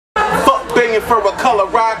Banging for a color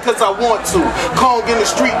ride cause I want to. Kong in the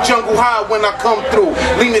street, jungle high when I come through.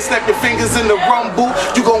 Lean and snap your fingers in the rumble.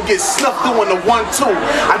 You gon' get snuffed doing the 1-2.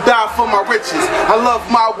 I die for my riches. I love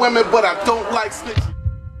my women, but I don't like snitches.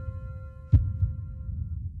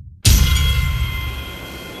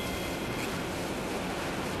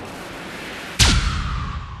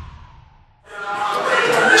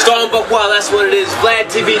 Starting Bucwild, that's what it is.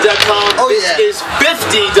 VladTV.com. Oh, this is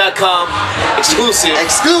 50.com. Exclusive.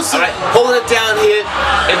 Alright, holding it down here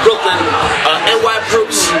in Brooklyn.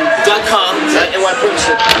 NYPerks.com. NYPerks.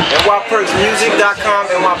 NYPerksmusic.com,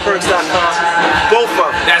 NYPerks.com. Both of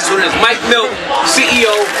them. That's what it is. Mike Milk, CEO,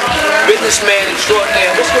 businessman extraordinaire.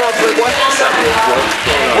 What's going on, Playboy? What's up, boy?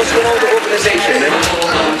 What's going on with the organization, man?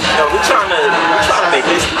 We're trying to make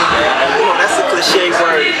history. You know, that's a cliche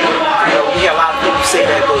word. You know, we got a lot of people say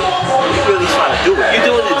that, but we really trying to do it. You're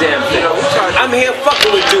doing the damn thing. You know, I'm here fucking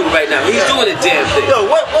with dude right now. He's doing the damn thing. Yo,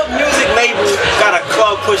 what music label got a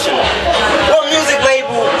club pushing him? What music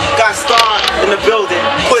label got Star in the building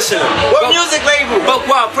pushing him? What music label?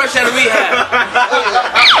 Bucwild, fresh out of rehab.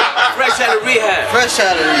 Fresh out of rehab. Fresh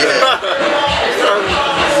out of rehab.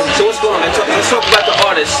 So what's going on? Let's talk about the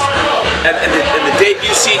artist and the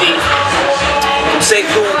debut CD.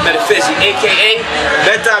 Sekou Metaphysics, aka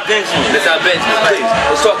Meta Benjamin. Meta Benjamin, please.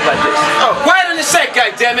 Let's talk about this. Oh. Quiet on the set,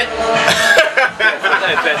 goddammit.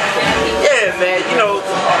 Yeah, man.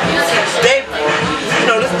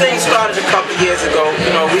 This thing started a couple years ago.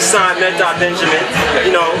 You know, we signed Meta Benjamin.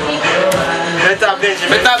 You know, Meta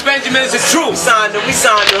Benjamin. Meta Benjamin is the truth. We signed him.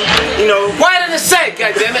 You know. Quiet on the set,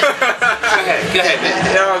 goddammit. Go ahead, man.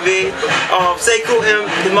 You know what I mean? Sekou and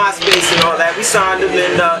the MySpace and all that. We signed him,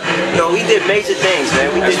 and you know, he did major things,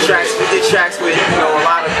 man. We did tracks with, you know, a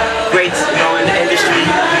lot of greats, you know, in the industry,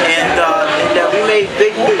 and we made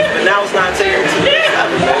big moves. But now it's time to take it to the next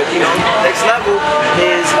level, man. You know, next level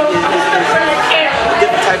is a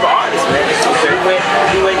different type of artist, man. We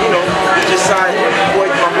went, you know, we just signed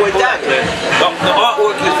my boy Doc. Well, the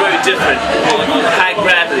artwork is very different on High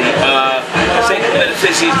Gravity. Sekou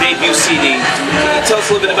Metaphysics debut CD. Can you tell us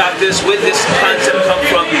a little bit about this? Where did this concept come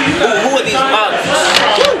from? Who are these models?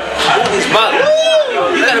 Who are these models?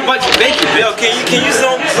 You got a bunch of naked bitches. Yo, can you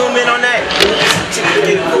zoom in on that?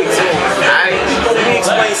 Get a quick zoom. Alright, let me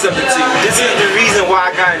explain something to you. This is the reason why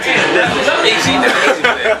I got into this business. Easy, man.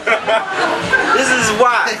 This is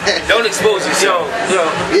why. Don't expose yourself. Yo,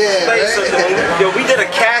 yo, we did a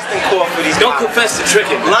casting call for these. Don't confess to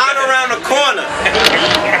tricking. Line around the corner.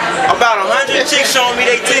 About 100 chicks showing me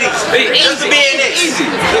their titties. Just to be in this. Easy.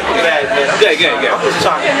 Man. I'm just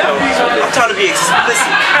trying to, I'm trying to be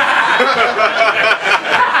explicit.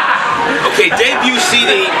 Okay, debut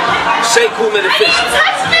CD, Sekou Metaphysics.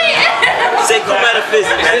 Sekou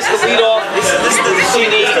Metaphysics. Is this the lead off? This is the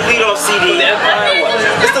CD. It's the lead off CD.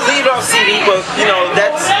 It's the lead off CD, but you know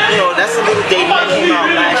that's a little dated. That came out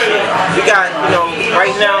last year. We got, you know,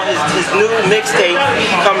 right now his new mixtape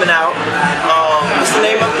coming out. What's the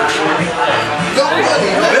name of it?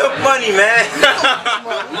 Milk Money, man.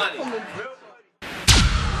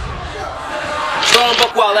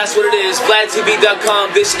 Bucwild, that's what it is.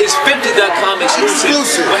 VladTV.com. This is 50.com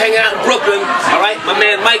exclusive. We're hanging out in Brooklyn. Alright, my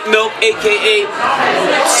man Mike Milk, aka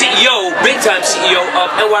CEO, big time CEO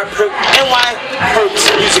of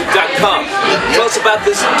NYPerksmusic.com. Tell us about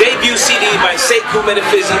this debut CD by Sekou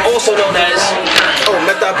Metaphysics, also known as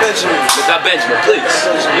Meta Benjamin. Meta Benjamin, please.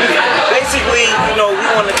 Basically, you know, we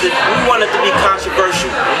wanted to be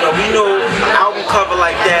controversial. You know, we know an album cover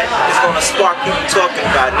like that is gonna spark people talking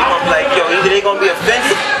about it. They're gonna be like, yo, either they're gonna be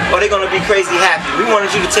offended or they're gonna be crazy happy. We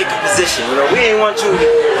wanted you to take a position. You know, we didn't want you to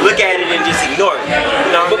look at it and just ignore it.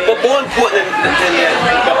 You know, but more important than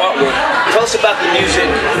the artwork, tell us about the music.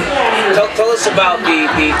 Tell us about the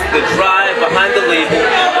drive behind the label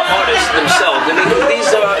and the artists themselves. I mean,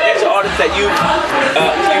 these are artists that you've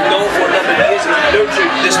known for a number of years and you've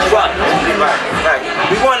nurtured this product. Right.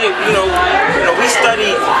 We wanted, you know, we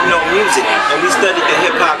studied, you know, music and we studied the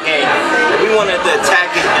hip hop game. And we wanted to attack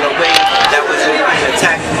it in a way that was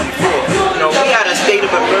attacked before. You know, we had a state of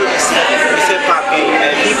emergency in this hip hop game,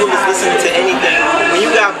 and people is listening to anything. When you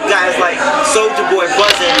got guys like souljaboy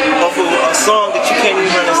buzzing off of a song that you can't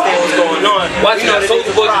even understand what's going on. Watch out,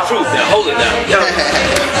 souljaboy's the truth. Now hold it down. Yo,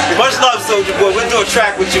 much love, souljaboy. We'll do a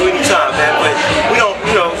track with you anytime, man. But we don't,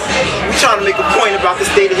 you know, we trying to make a point about the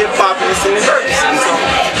state of hip hop and it's an emergency. So,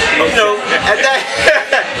 you know, at that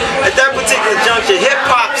particular juncture, hip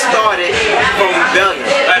hop started from rebellion.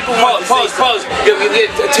 Pause. Get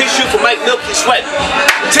a tissue for Mike Milk. He's sweating.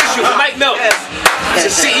 Tissue for Mike Milk. Yes. He's a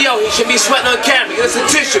CEO. He should be sweating on camera. Get us a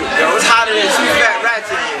tissue. Yo, it's hotter than 2 fat rats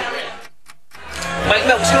in here. Mike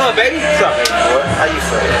Milk, what's going on, baby? What's up, baby boy? How you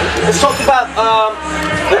feeling? Let's talk about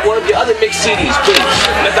one of your other mixed CDs, please.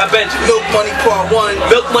 Method Benjamin. Milk Money Part 1.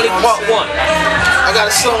 Milk Money Part 1. I got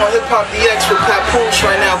a song on Hip Hop DX with Papoose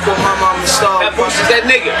right now called My Mama Star. Papoose is that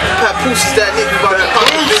nigga. Papoose is that nigga about to pop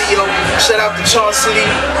the video. Shout out to Charles City,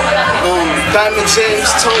 Diamond James,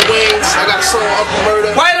 Tone Waynes. I got a song on Uncle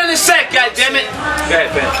Murder. Right on the set, goddammit. Go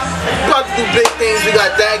ahead, fam. About to do big things. We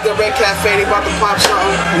got Dagger, Red Cafe. They about to pop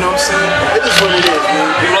something. You know what I'm saying? It is what it is, man.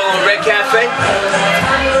 You rolling Red Cafe?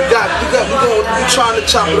 We trying to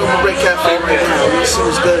chop it up with Red Cafe right now. You see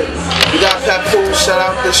what's good. We got Papoose. Shout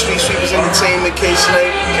out to Street Sweepers Entertainment,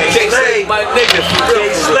 K-Slay. K-Slay, my nigga.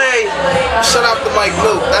 K-Slay. Shout out to Mike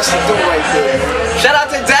Milk. That's the dude right there. Shout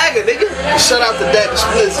out to Dagger, nigga. Shout out to Dagger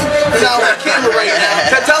Splizzy. He's out on camera right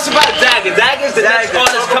now. Tell us about Dagger. Dagger's the next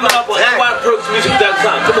artist coming up on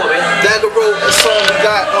nyproxmusic.com. Come on, man. Dagger wrote a song we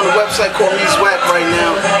got on the website called He's Whack right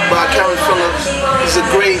now by Karen Phillips. He's a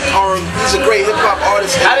great hip hop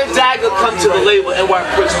artist. How did Dagger come to the label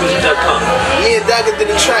nyproxmusic.com? Me and Dagger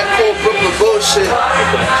did a track called Brooklyn Bullshit.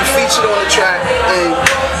 He featured on the track, and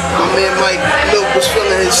my man Mike Milk was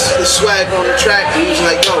feeling his swag on the track, and he was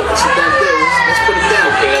like, yo, it's a damn deal. Let's put it down.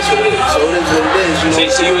 Okay, that's what it is. So it is what it is, you know.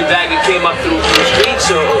 So you and Dagger came up through the streets,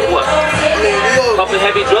 or what? I mean, we all... Pumping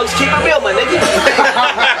heavy drugs? Keep it real, my nigga.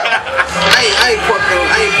 I ain't fucking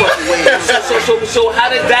way. So how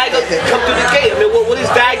did Dagger come through the gate? I mean, what is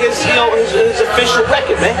Dagger's, his official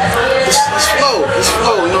record, man? His flow, you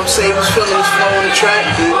know what I'm saying? He was feeling his flow on the track,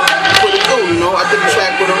 and put it through, you know. I did the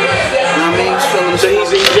track with him, you know what I mean? He's feeling his flow.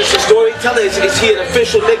 So he's just a storyteller? Is he an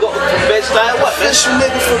official nigga from Bed-Stuy? What, man? Official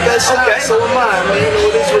nigga from Bed-Stuy, okay. So am I, man. You know,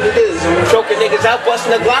 it is what it is. I mean, choking niggas out,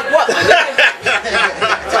 busting the Glock, what, my nigga?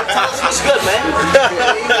 Tell us what's good, man.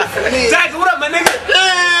 Dagger, what up, my nigga?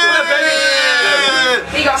 What up, baby?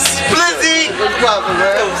 Splizzy! What's poppin',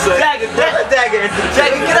 man? Dagger, get up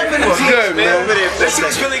in the team, man. This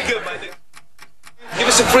is really good, my nigga. Give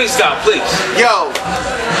us a freestyle, please. Yo,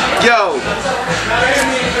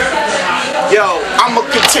 I'ma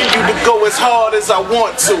continue to go as hard as I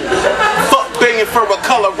want to. Fuck banging for a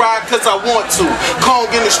color ride cause I want to.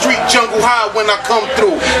 Kong in the street, jungle high when I come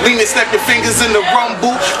through. Lean and snap your fingers in the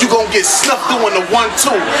rumble. You gon' get snuffed doing the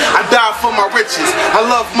 1-2. I die for my riches. I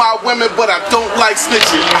love my women, but I don't like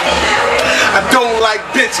snitches. I don't like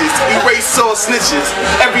bitches. Erase all snitches.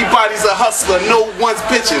 Everybody's a hustler, no one's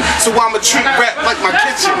bitching. So I'ma treat rap like my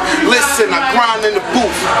kitchen. Listen, I grind in the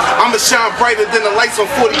booth. I'ma shine brighter than the lights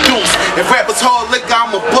on 40 deuce. If rap is hard liquor,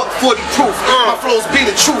 I'm a $140 proof. My flows be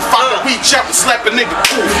the truth. I can reach out and slap a nigga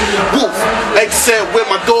poof. Woof. X said where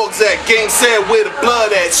my dogs at. Game said where the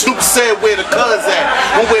blood at. Snoop said where the cuz at.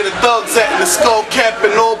 I'm where the thugs at. In the skull cap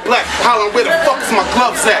and all black. Hollering where the fuck is my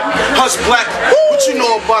gloves at. Hush black. What you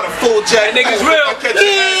know about a full jack? That nigga's real.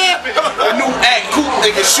 A new act coupe.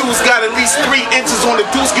 Nigga shoes got at least 3 inches on the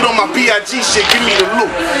deuce. Get on my B.I.G. shit. Give me the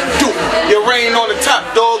loot. Dude, your rain on the top,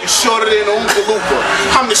 dog. You're shorter than a Oompa Loompa.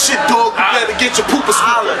 I'm the shit, dog. You better get your pooper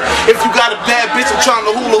scooper. If you got a bad bitch, I'm trying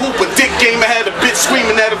to hula hoop. A dick game, I had a bitch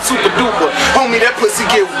screaming at him super duper. Homie, that pussy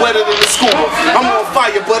get wetter than the scuba. I'm on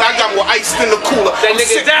fire, but I got more ice than the cooler. That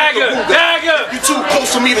nigga Dagger. You too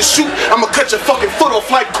close for me to shoot. I'ma cut your fucking foot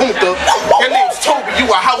off like Kunta. Your name's Toby, you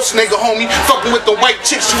a house nigga, homie. Fucking with the white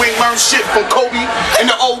chicks, you ain't learned shit from Kobe. And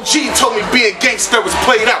the OG told me being gangster was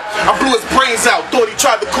played out. I blew his brains out, thought he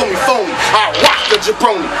tried to call me phony. I rocked the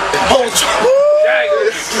jabroni.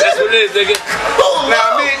 That's what it is, nigga.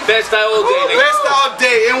 Now I mean, Bed-Stuy all day, nigga. Bed-Stuy all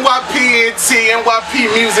day. NYPNT, NYP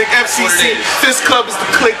Music, FCC. This club is the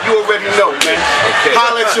clique, you already know, man. Okay.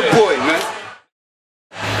 Holla at your boy, man.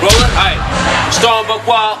 Rollin'? Alright. Star on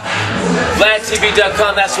Bucwild,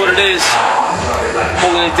 VladTV.com, that's what it is.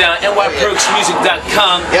 Holding it down.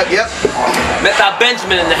 nyproxmusic.com. Yep. Method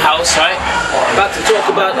Benjamin in the house, right? About to talk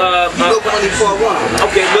about Milk Money Part 1.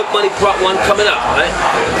 Okay, Milk Money Part 1 coming up, right?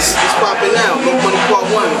 It's popping now. Milk Money Part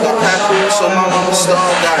 1. Got Papoose, so My Mama Star,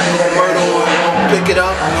 got Murder on. Pick it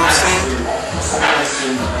up, you know what I'm saying?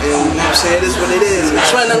 And you know what I'm saying? It is what it is.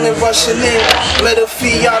 Adrenaline rushing in. Let a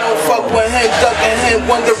fee, y'all don't fuck with him. Ducking him.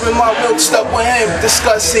 Wondering my milk stuck with him.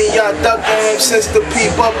 Discussing y'all ducking him since the P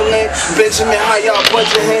bubbling. Benjamin, how y'all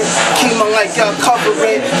budget him? Kima like y'all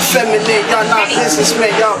covering. Feminine, y'all not businessmen.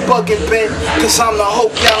 Y'all bugging Ben. Cause I'm the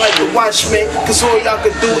hope, y'all like the watchmen. Cause all y'all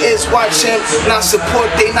can do is watch him. Not support,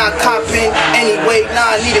 they not copping. Anyway,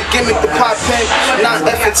 nah, I need a gimmick to pop him. Not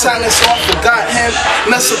effing talent, so I forgot him.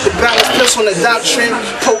 Mess up the balance, piss on the doctrine.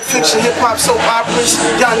 Pulp Fiction, hip-hop, soap operas.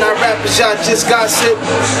 Y'all not rappers, y'all just gossip. You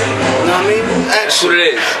know what I mean? Action. That's what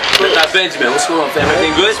it is. Method Benjamin, what's going on, fam?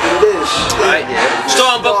 Everything good? That's what it is. Alright.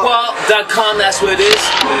 StarOnBucwild.com, that's what it is.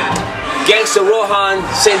 Gangsta Rohan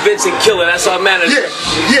St. Vincent Killer. That's our manager.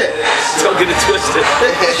 Yeah. Don't get it twisted.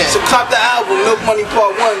 So cop the album, Milk Money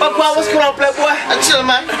Part 1. What's going on, Playboy? I'm chillin',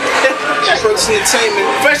 man. Brooks Entertainment.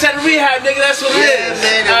 Fresh out of rehab, nigga. That's what it is.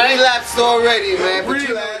 Yeah, man. Relapsed already, man.